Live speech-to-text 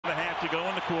to go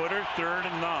in the quarter. 3rd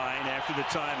and 9 after the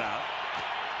timeout.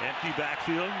 Empty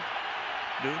backfield.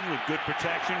 Newton with good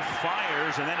protection,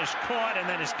 fires, and then is caught, and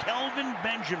then is Kelvin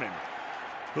Benjamin,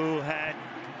 who had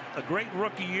a great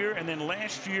rookie year, and then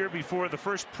last year before the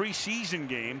first preseason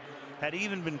game had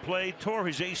even been played, tore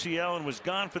his ACL and was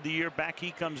gone for the year. Back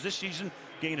he comes this season,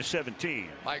 gain of 17.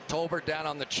 Mike Tolbert down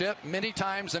on the chip many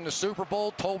times in the Super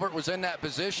Bowl. Tolbert was in that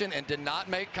position and did not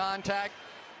make contact.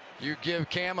 You give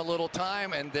Cam a little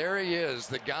time, and there he is,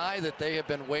 the guy that they have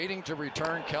been waiting to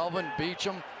return, Kelvin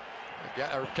Benjamin,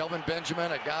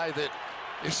 a guy that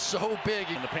is so big.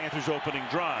 In the Panthers' opening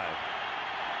drive.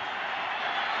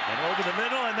 And over the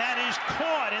middle, and that is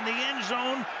caught in the end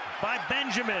zone by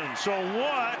Benjamin. So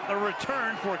what a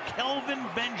return for Kelvin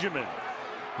Benjamin.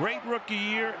 Great rookie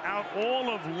year, out all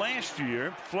of last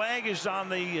year. Flag is on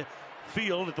the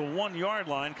field at the 1-yard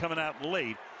line, coming out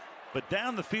late. But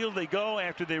down the field they go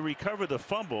after they recover the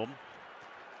fumble.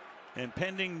 And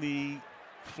pending the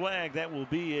flag, that will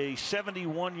be a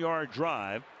 71-yard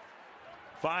drive.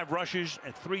 5 rushes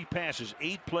and 3 passes,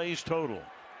 8 plays total.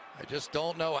 I just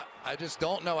don't know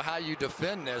how you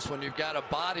defend this when you've got a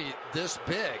body this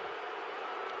big.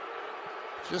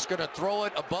 Just going to throw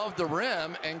it above the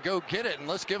rim and go get it. And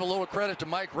let's give a little credit to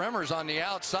Mike Remmers on the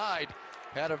outside.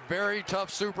 Had a very tough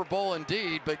Super Bowl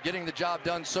indeed, but getting the job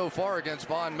done so far against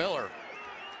Von Miller.